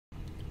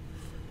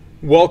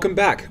Welcome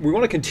back. We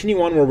want to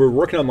continue on where we were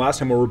working on last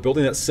time, where we're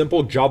building that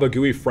simple Java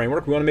GUI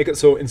framework. We want to make it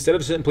so instead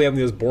of simply having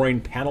this boring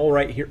panel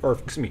right here, or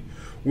excuse me,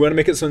 we want to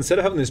make it so instead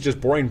of having this just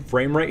boring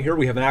frame right here,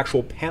 we have an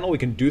actual panel we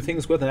can do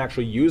things with and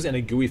actually use in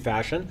a GUI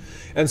fashion.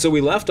 And so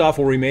we left off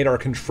where we made our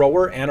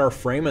controller and our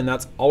frame, and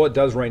that's all it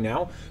does right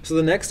now. So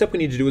the next step we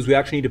need to do is we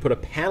actually need to put a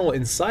panel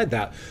inside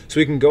that so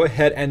we can go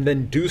ahead and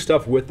then do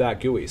stuff with that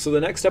GUI. So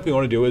the next step we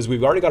want to do is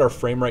we've already got our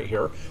frame right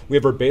here. We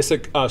have our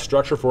basic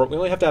structure for it. We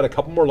only have to add a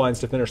couple more lines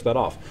to finish that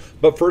off.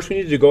 But first we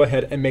need to go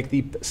ahead and make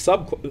the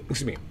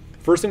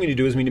First thing we need to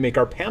do is we need to make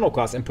our panel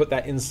class and put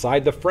that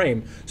inside the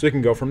frame so we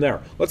can go from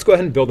there. Let's go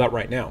ahead and build that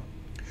right now.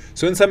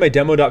 So inside my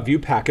demo.view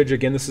package,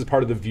 again, this is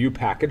part of the view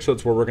package, so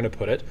that's where we're going to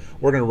put it.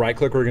 We're going to right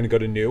click, we're going to go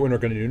to new, and we're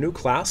going to do new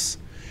class.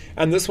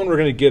 And this one we're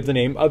going to give the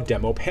name of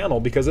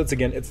DemoPanel because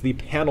it's the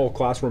panel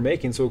class we're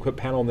making, so we'll put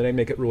panel in the name,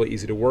 make it really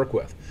easy to work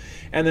with.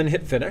 And then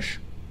hit finish.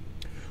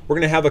 We're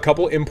going to have a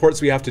couple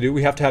imports we have to do.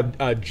 We have to have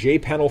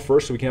JPanel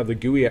first so we can have the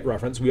GUI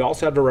reference. We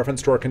also have the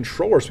reference to our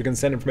controller so we can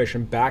send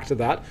information back to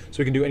that so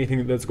we can do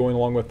anything that's going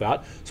along with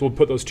that. So we'll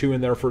put those two in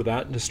there for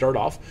that to start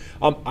off.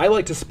 I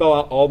like to spell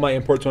out all my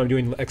imports when I'm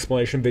doing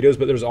explanation videos,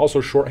 but there's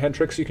also shorthand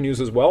tricks you can use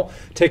as well.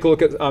 Take a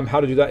look at how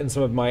to do that in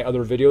some of my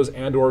other videos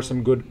and or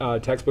some good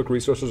textbook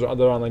resources or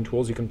other online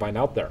tools you can find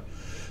out there.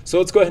 So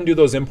let's go ahead and do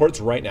those imports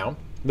right now.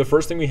 The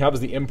first thing we have is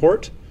the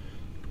import.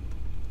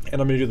 And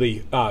I'm going to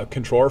do the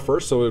controller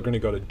first, so we're going to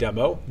go to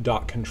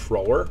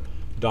demo.controller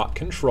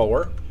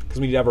because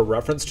we need to have a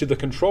reference to the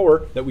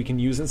controller that we can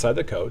use inside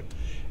the code.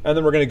 And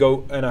then we're going to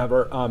go and have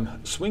our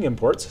swing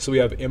imports. So we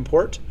have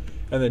import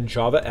and then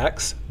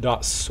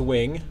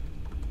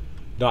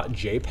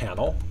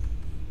javax.swing.jpanel.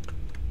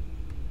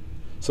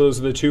 So those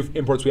are the two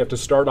imports we have to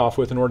start off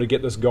with in order to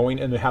get this going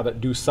and to have it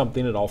do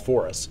something at all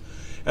for us.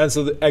 And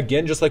so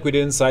again, just like we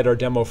did inside our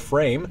demo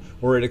frame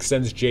where it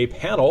extends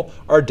JPanel,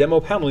 our demo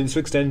panel needs to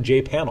extend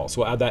JPanel.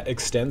 So we'll add that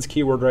extends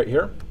keyword right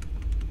here.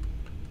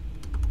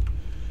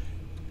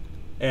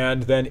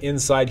 And then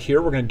inside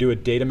here, we're going to do a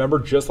data member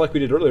just like we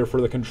did earlier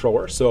for the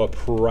controller. So a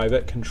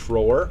private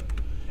controller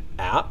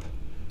app.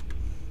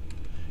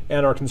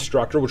 And our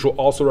constructor, which will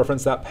also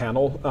reference that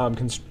panel,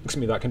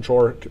 that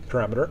controller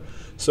parameter.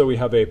 So we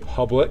have a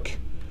public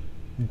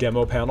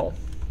demo panel.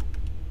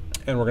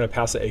 And we're going to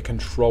pass it a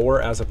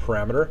controller as a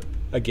parameter.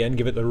 Again,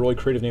 give it the really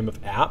creative name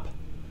of app.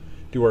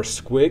 Do our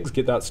squigs,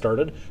 get that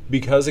started.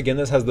 Because again,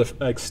 this has the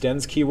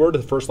extends keyword,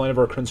 the first line of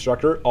our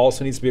constructor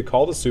also needs to be a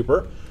call to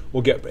super.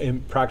 We'll get in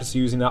practice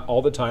using that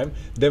all the time.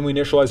 Then we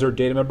initialize our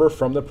data member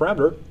from the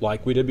parameter,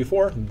 like we did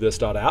before,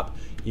 this.app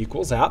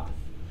equals app.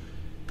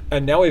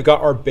 And now we've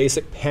got our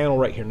basic panel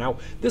right here. Now,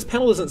 this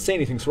panel doesn't say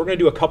anything, so we're going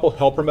to do a couple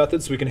helper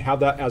methods so we can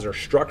have that as our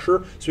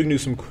structure, so we can do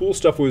some cool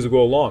stuff as we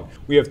go along.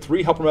 We have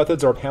 3 helper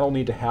methods our panel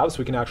need to have, so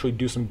we can actually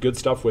do some good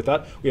stuff with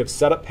that. We have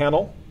setup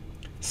panel,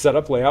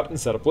 setup layout, and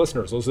setup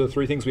listeners. Those are the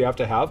 3 things we have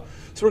to have.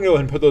 So we're going to go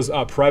ahead and put those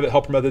private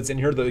helper methods in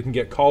here that they can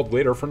get called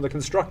later from the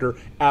constructor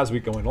as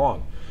we're going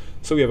along.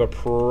 So we have a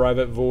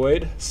private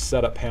void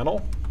setup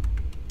panel.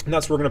 And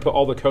that's where we're going to put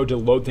all the code to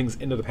load things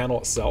into the panel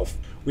itself.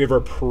 We have our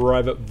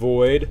private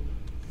void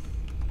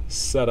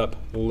setup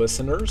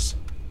listeners,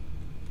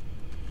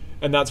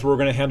 and that's where we're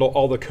going to handle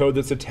all the code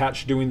that's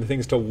attached doing the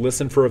things to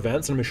listen for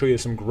events, and I'm going to show you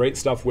some great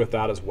stuff with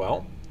that as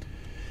well.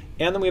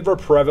 And then we have our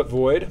private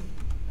void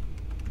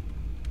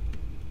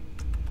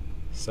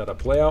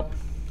setup layout,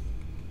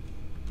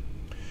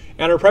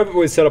 and our private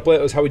void setup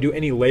layout is how we do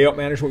any layout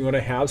management we want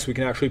to have, so we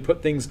can actually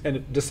put things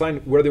and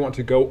decide where they want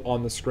to go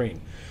on the screen.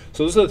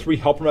 So those are the 3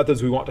 helper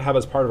methods we want to have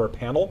as part of our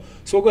panel.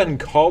 So we'll go ahead and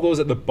call those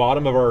at the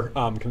bottom of our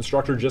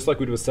constructor, just like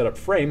we do with setup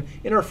frame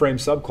in our frame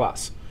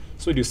subclass.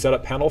 So we do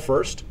setup panel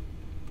first,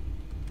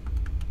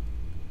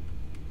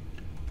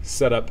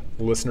 setup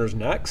listeners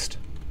next,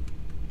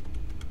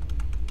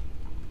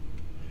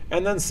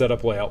 and then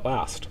setup layout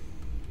last.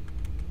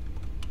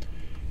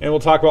 And we'll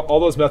talk about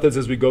all those methods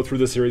as we go through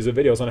the series of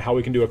videos on how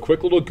we can do a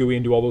quick little GUI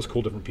and do all those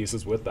cool different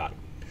pieces with that.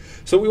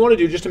 So what we want to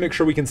do, just to make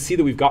sure we can see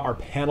that we've got our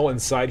panel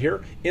inside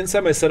here,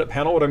 inside my setup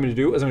panel, what I'm going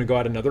to do is I'm going to go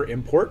add another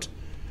import.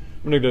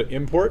 I'm going to go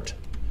import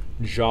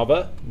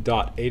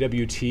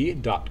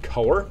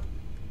java.awt.color.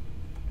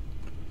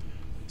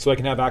 So I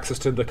can have access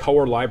to the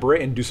color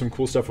library and do some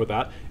cool stuff with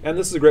that. And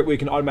this is a great way you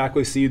can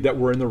automatically see that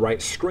we're in the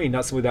right screen,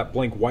 not simply that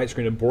blank white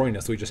screen of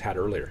boringness that we just had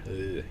earlier.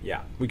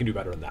 Yeah, we can do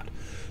better than that.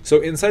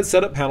 So inside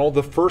setup panel,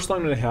 the first thing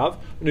I'm going to have,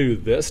 I'm going to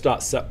do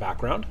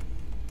this.setBackground.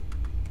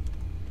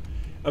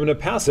 I'm going to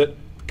pass it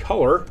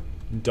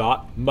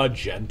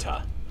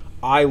color.magenta.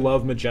 I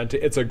love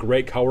magenta. It's a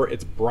great color.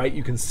 It's bright.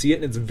 You can see it,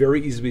 and it's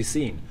very easy to be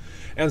seen.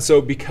 And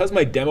so because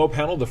my demo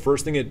panel, the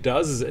first thing it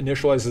does is it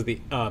initializes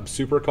the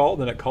super call,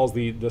 then it calls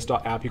the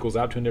this.app equals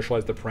app to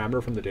initialize the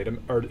parameter from the data,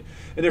 or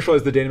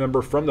initialize the data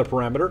member from the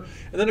parameter,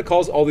 and then it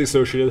calls all the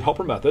associated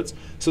helper methods.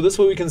 So this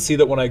way we can see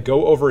that when I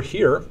go over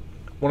here,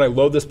 when I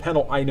load this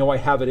panel, I know I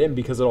have it in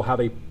because it'll have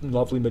a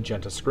lovely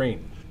magenta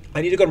screen.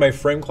 I need to go to my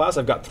frame class.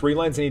 I've got 3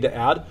 lines I need to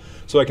add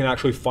so I can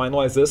actually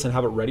finalize this and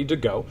have it ready to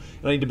go.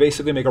 And I need to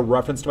basically make a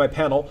reference to my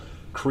panel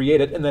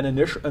create it, and then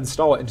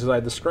install it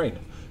inside the screen.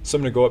 So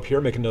I'm going to go up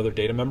here, make another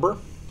data member.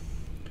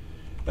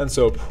 And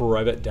so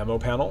private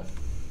DemoPanel.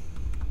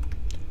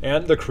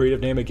 And the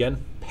creative name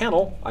again,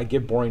 panel. I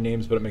give boring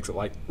names, but it makes it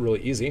like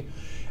really easy.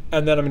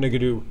 And then I'm going to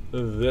do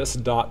this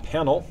dot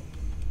panel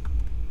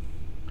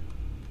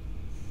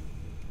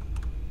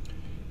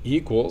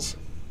equals,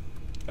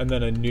 and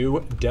then a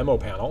new demo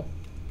panel.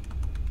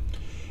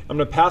 I'm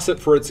going to pass it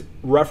for its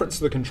reference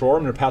to the controller.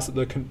 I'm going to pass it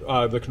the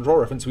control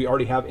reference we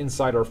already have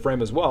inside our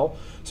frame as well.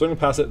 So I'm going to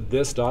pass it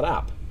this dot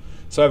app.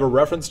 So I have a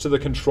reference to the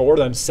controller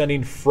that I'm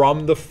sending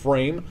from the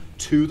frame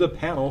to the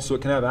panel so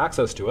it can have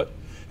access to it.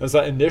 And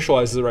so that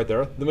initializes it right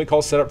there. Then we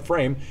call setup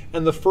frame.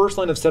 And the first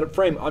line of setup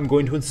frame, I'm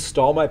going to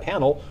install my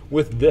panel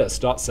with this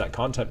dot set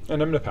content.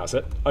 And I'm going to pass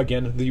it,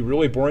 again, the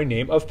really boring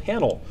name of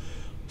panel.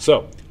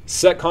 So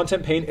set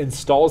content pane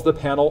installs the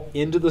panel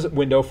into the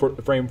window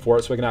frame for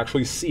it so I can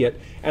actually see it.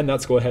 And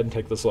let's go ahead and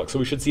take this look. So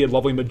we should see a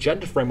lovely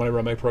magenta frame when I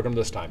run my program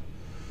this time.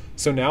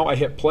 So now I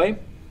hit play,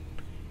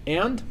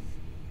 and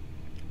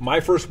my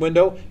first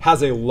window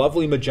has a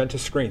lovely magenta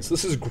screen. So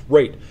this is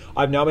great.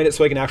 I've now made it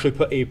so I can actually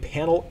put a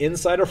panel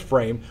inside a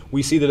frame.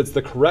 We see that it's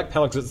the correct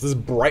panel because it's this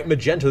bright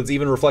magenta that's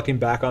even reflecting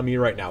back on me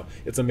right now.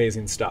 It's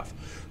amazing stuff.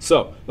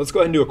 So let's go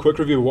ahead and do a quick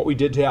review of what we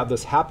did to have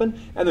this happen,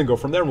 and then go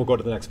from there, and we'll go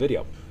to the next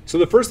video. So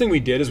the first thing we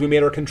did is we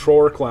made our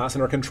controller class,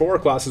 and our controller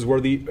class is where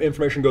the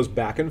information goes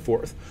back and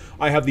forth.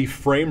 I have the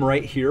frame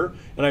right here,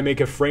 and I make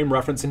a frame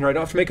reference in here. I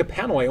don't have to make a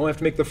panel. I only have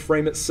to make the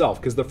frame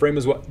itself because the frame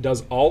is what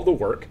does all the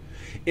work.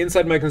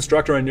 Inside my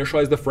constructor, I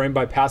initialize the frame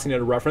by passing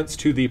it a reference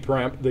to the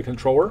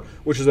controller,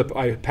 which is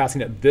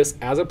passing it this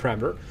as a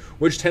parameter,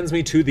 which sends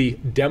me to the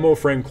demo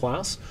frame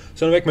class.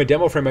 So to make my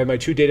demo frame, I have my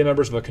two data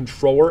members of a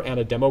controller and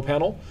a demo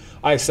panel.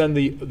 I send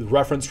the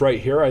reference right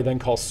here. I then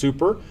call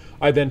super.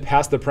 I then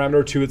pass the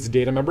parameter to its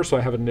data member, so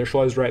I have it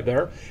initialized right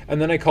there.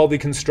 And then I call the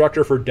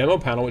constructor for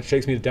DemoPanel, which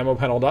takes me to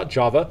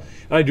DemoPanel.java.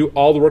 And I do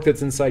all the work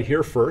that's inside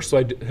here first. So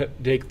I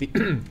take the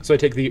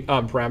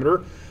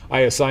parameter.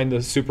 I assign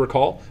the super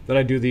call. Then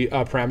I do the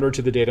parameter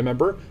to the data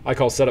member. I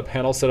call setup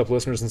panel, setup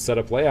listeners, and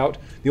setup layout.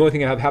 The only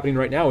thing I have happening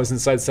right now is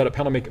inside setup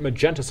panel, make it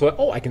magenta.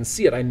 So I can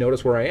see it. I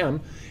notice where I am.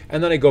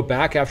 And then I go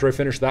back after I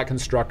finish that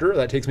constructor.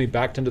 That takes me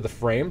back into the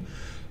frame.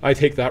 I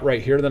take that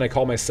right here. Then I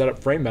call my setup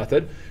frame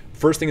method.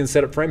 First thing in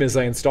setup frame is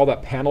I install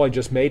that panel I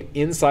just made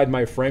inside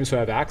my frame so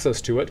I have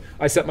access to it.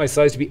 I set my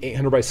size to be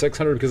 800 by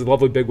 600 because the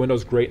lovely big window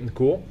is great and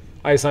cool.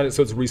 I assign it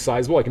so it's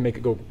resizable. I can make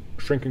it go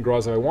shrink and grow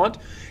as I want.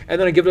 And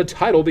then I give it a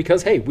title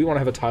because, hey, we want to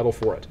have a title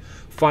for it.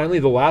 Finally,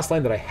 the last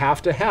line that I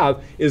have to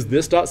have is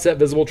this dot set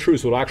visible true,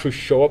 so it'll actually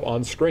show up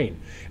on screen.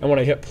 And when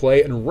I hit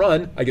play and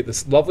run, I get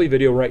this lovely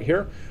video right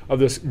here of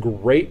this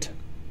great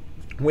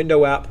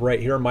window app right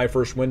here in my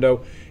first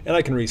window, and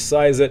I can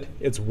resize it.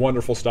 It's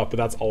wonderful stuff, but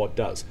that's all it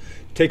does.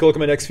 Take a look at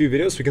my next few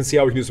videos so we can see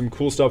how we can do some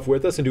cool stuff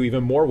with this and do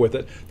even more with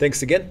it.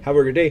 Thanks again. Have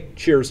a great day.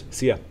 Cheers.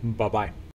 See ya. Bye-bye.